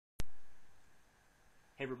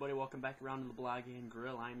Hey everybody, welcome back around to the Blog and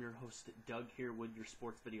Grill. I'm your host Doug here with your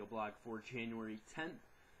sports video blog for January 10th,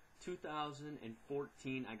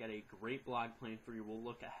 2014. I got a great blog planned for you. We'll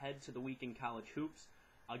look ahead to the week in college hoops.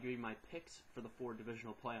 I'll give you my picks for the 4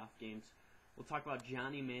 divisional playoff games. We'll talk about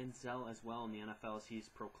Johnny Manziel as well in the NFL as he's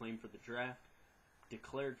proclaimed for the draft,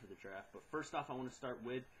 declared for the draft. But first off, I want to start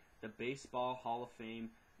with the Baseball Hall of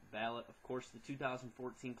Fame Ballot. Of course, the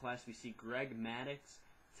 2014 class, we see Greg Maddux,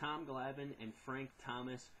 Tom Glavine, and Frank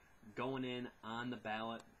Thomas going in on the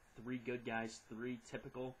ballot. 3 good guys, 3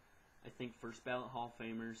 typical, I think, first ballot Hall of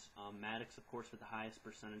Famers. Maddux, of course, with the highest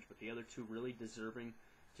percentage, but the other 2 really deserving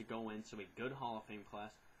to go in, so a good Hall of Fame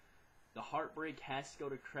class. The heartbreak has to go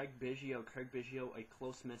to Craig Biggio. Craig Biggio, a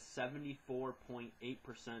close miss,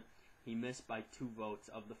 74.8%. He missed by 2 votes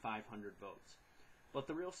of the 500 votes. But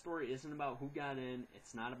the real story isn't about who got in.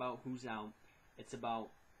 It's not about who's out. It's about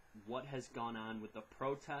what has gone on with the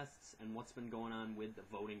protests and what's been going on with the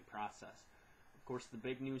voting process. Of course, the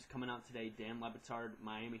big news coming out today, Dan Le Batard,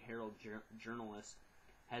 Miami Herald journalist,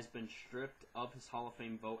 has been stripped of his Hall of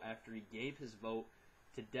Fame vote after he gave his vote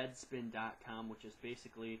to Deadspin.com, which is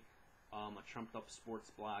basically a trumped-up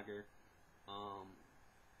sports blogger,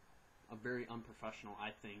 a very unprofessional, I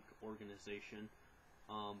think, organization.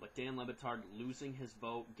 But Dan Le Batard losing his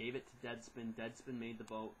vote, gave it to Deadspin. Deadspin made the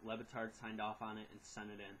vote. Le Batard signed off on it and sent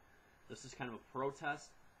it in. This is kind of a protest.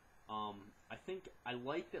 I think I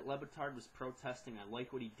like that Le Batard was protesting. I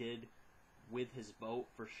like what he did with his vote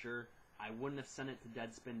for sure. I wouldn't have sent it to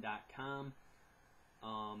Deadspin.com.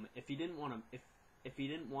 If he didn't want to, if he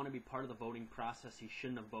didn't want to be part of the voting process, he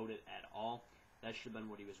shouldn't have voted at all. That should have been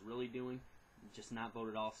what he was really doing. Just not vote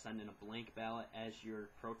at all. Send in a blank ballot as your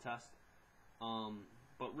protest.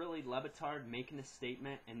 But really, Le Batard making a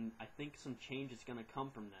statement, and I think some change is going to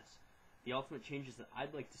come from this. The ultimate changes that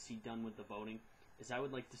I'd like to see done with the voting is I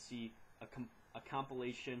would like to see a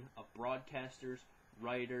compilation of broadcasters,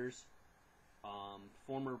 writers,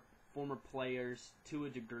 former players to a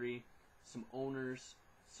degree, some owners,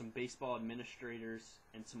 some baseball administrators,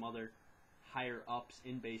 and some other higher-ups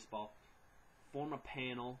in baseball. Form a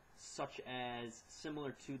panel such as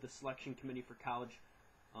similar to the selection committee for college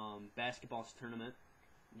basketball's tournament.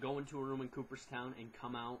 Go into a room in Cooperstown and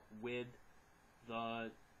come out with the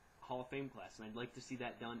Hall of Fame class. And I'd like to see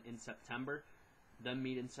that done in September. Then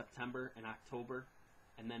meet in September and October.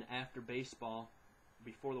 And then after baseball,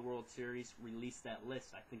 before the World Series, release that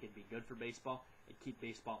list. I think it'd be good for baseball. It'd keep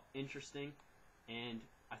baseball interesting. And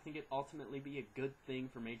I think it'd ultimately be a good thing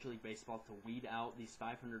for Major League Baseball to weed out these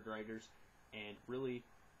 500 writers and really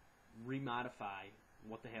remodify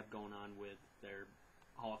what they have going on with their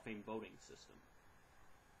Hall of Fame voting system.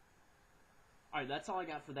 Alright, that's all I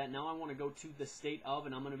got for that. Now I want to go to the state of,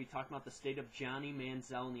 and I'm going to be talking about the state of Johnny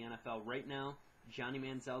Manziel in the NFL. Right now, Johnny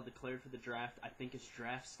Manziel declared for the draft. I think his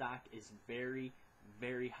draft stock is very,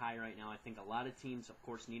 very high right now. I think a lot of teams, of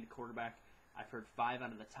course, need a quarterback. I've heard 5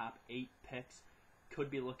 out of the top 8 picks could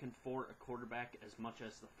be looking for a quarterback as much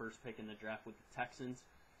as the first pick in the draft with the Texans.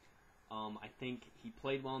 I think he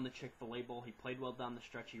played well in the Chick-fil-A Bowl. He played well down the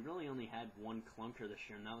stretch. He really only had 1 clunker this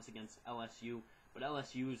year, and that was against LSU. But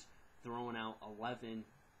LSU's throwing out 11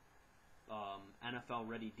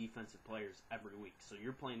 NFL-ready defensive players every week. So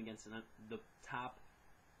you're playing against the top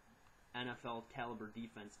NFL-caliber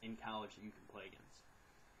defense in college that you can play against.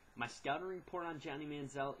 My scouting report on Johnny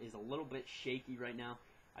Manziel is a little bit shaky right now.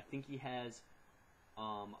 I think he has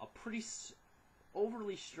a pretty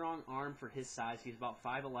overly strong arm for his size. He's about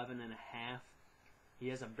 5'11 and a half. He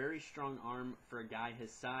has a very strong arm for a guy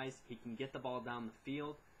his size. He can get the ball down the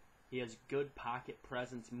field. He has good pocket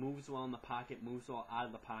presence, moves well in the pocket, moves well out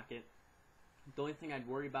of the pocket. The only thing I'd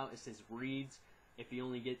worry about is his reads. If he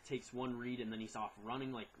only takes 1 read and then he's off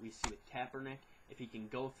running like we see with Kaepernick, if he can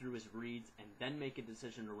go through his reads and then make a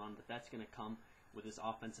decision to run, but that's going to come with his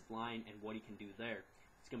offensive line and what he can do there.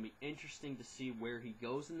 It's going to be interesting to see where he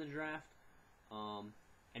goes in the draft.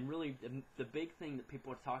 And really, the big thing that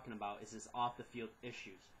people are talking about is his off-the-field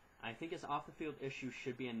issues. I think his off-the-field issues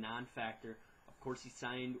should be a non-factor. Of course, he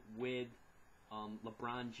signed with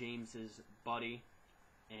LeBron James's buddy,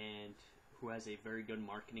 and who has a very good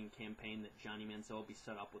marketing campaign that Johnny Manziel will be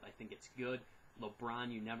set up with. I think it's good.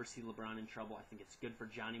 LeBron, you never see LeBron in trouble. I think it's good for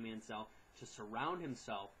Johnny Manziel to surround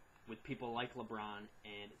himself with people like LeBron,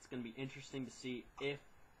 and it's going to be interesting to see if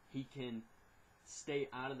he can stay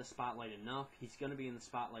out of the spotlight enough. He's going to be in the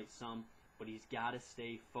spotlight some, but he's got to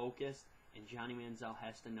stay focused, and Johnny Manziel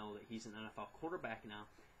has to know that he's an NFL quarterback now,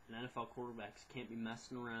 and NFL quarterbacks can't be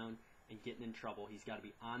messing around and getting in trouble. He's got to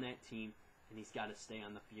be on that team, and he's got to stay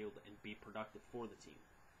on the field and be productive for the team.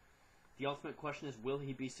 The ultimate question is, will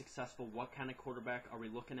he be successful? What kind of quarterback are we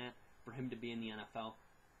looking at for him to be in the NFL?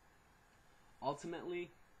 ultimately,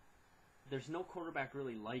 there's no quarterback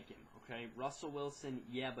really like him, okay? Russell Wilson,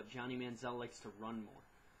 yeah, but Johnny Manziel likes to run more.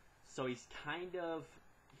 So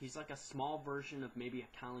he's like a small version of maybe a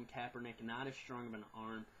Colin Kaepernick, not as strong of an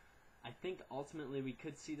arm. I think ultimately we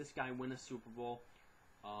could see this guy win a Super Bowl.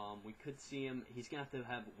 We could see him. He's going to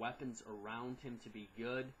have weapons around him to be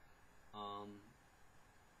good.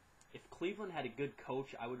 If Cleveland had a good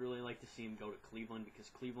coach, I would really like to see him go to Cleveland because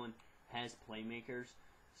Cleveland has playmakers.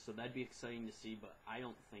 So that'd be exciting to see, but I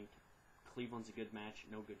don't think Cleveland's a good match.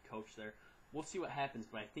 No good coach there. We'll see what happens,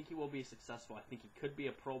 but I think he will be successful. I think he could be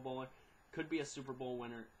a Pro Bowler, could be a Super Bowl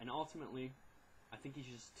winner, and ultimately, I think he's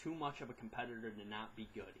just too much of a competitor to not be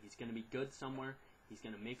good. He's going to be good somewhere. He's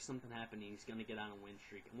going to make something happen, and he's going to get on a win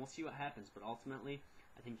streak. And we'll see what happens, but ultimately,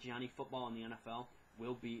 I think Johnny Football in the NFL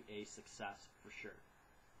will be a success for sure.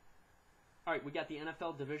 All right, we got the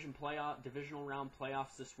NFL divisional round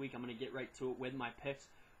playoffs this week. I'm going to get right to it with my picks.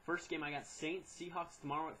 First game, I got Saints Seahawks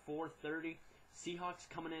tomorrow at 4:30. Seahawks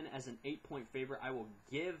coming in as an 8-point favorite. I will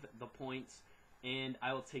give the points, and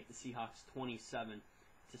I will take the Seahawks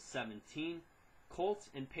 27-17. Colts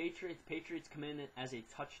and Patriots. Patriots come in as a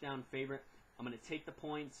touchdown favorite. I'm going to take the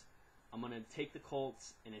points. I'm going to take the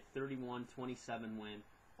Colts in a 31-27 win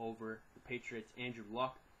over the Patriots. Andrew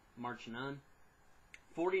Luck marching on.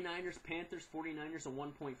 49ers, Panthers. 49ers a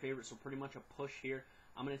 1-point favorite, so pretty much a push here.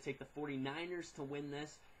 I'm going to take the 49ers to win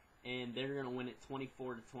this, and they're going to win it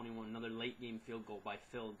 24-21. Another late-game field goal by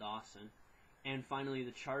Phil Dawson. And finally,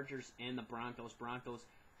 the Chargers and the Broncos. Broncos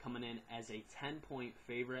coming in as a 10-point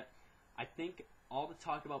favorite. I think all the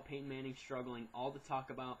talk about Peyton Manning struggling, all the talk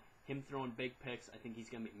about him throwing big picks, I think he's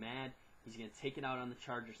going to be mad. He's going to take it out on the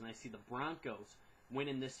Chargers, and I see the Broncos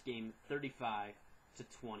winning this game 35-21.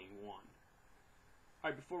 All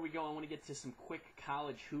right, before we go, I want to get to some quick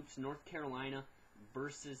college hoops. North Carolina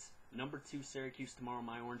versus number 2 Syracuse tomorrow.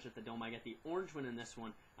 My Orange at the Dome. I got the Orange winning this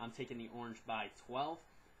one. I'm taking the Orange by 12.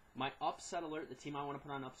 My upset alert, the team I want to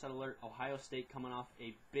put on upset alert, Ohio State coming off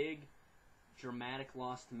a big, dramatic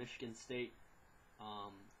loss to Michigan State.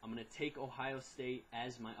 I'm going to take Ohio State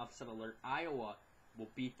as my upset alert. Iowa will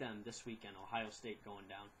beat them this weekend. Ohio State going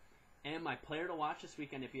down. And my player to watch this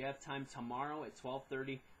weekend, if you have time, tomorrow at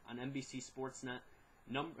 12:30 on NBC Sportsnet.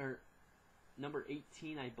 Number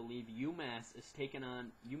 18, I believe, UMass is taking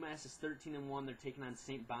on. UMass is 13-1. They're taking on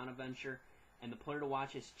St. Bonaventure, and the player to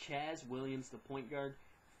watch is Chaz Williams, the point guard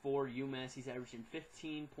for UMass. He's averaging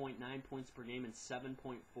 15.9 points per game and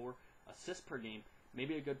 7.4 assists per game.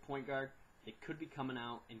 Maybe a good point guard. It could be coming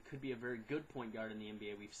out and could be a very good point guard in the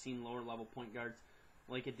NBA. We've seen lower-level point guards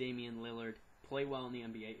like a Damian Lillard play well in the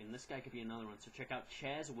NBA, and this guy could be another one. So check out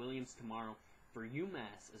Chaz Williams tomorrow for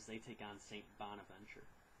UMass as they take on St. Bonaventure.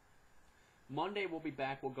 Monday we'll be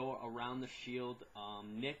back. We'll go around the Shield.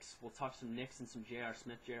 Knicks. We'll talk some Knicks and some J.R.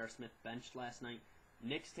 Smith. J.R. Smith benched last night.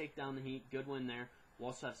 Knicks take down the Heat. Good win there. We'll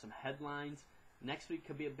also have some headlines. Next week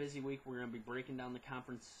could be a busy week. We're going to be breaking down the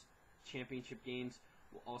conference championship games.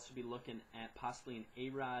 We'll also be looking at possibly an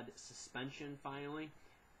A-Rod suspension finally.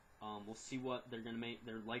 We'll see what they're going to make.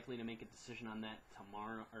 They're likely to make a decision on that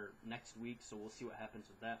tomorrow or next week, so we'll see what happens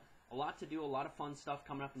with that. A lot to do, a lot of fun stuff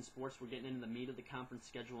coming up in sports. We're getting into the meat of the conference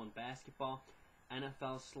schedule in basketball.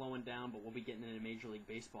 NFL's slowing down, but we'll be getting into Major League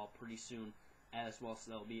Baseball pretty soon as well,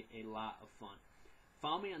 so that'll be a lot of fun.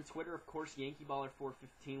 Follow me on Twitter, of course,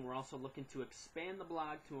 YankeeBaller415. We're also looking to expand the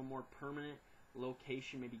blog to a more permanent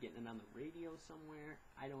location, maybe getting it on the radio somewhere.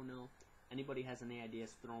 I don't know. Anybody has any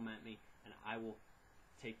ideas, throw them at me, and I will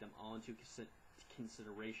take them all into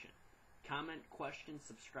consideration. Comment, questions,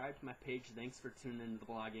 subscribe to my page. Thanks for tuning into the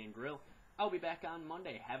Blog and Grill. I'll be back on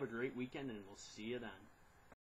Monday. Have a great weekend, and we'll see you then.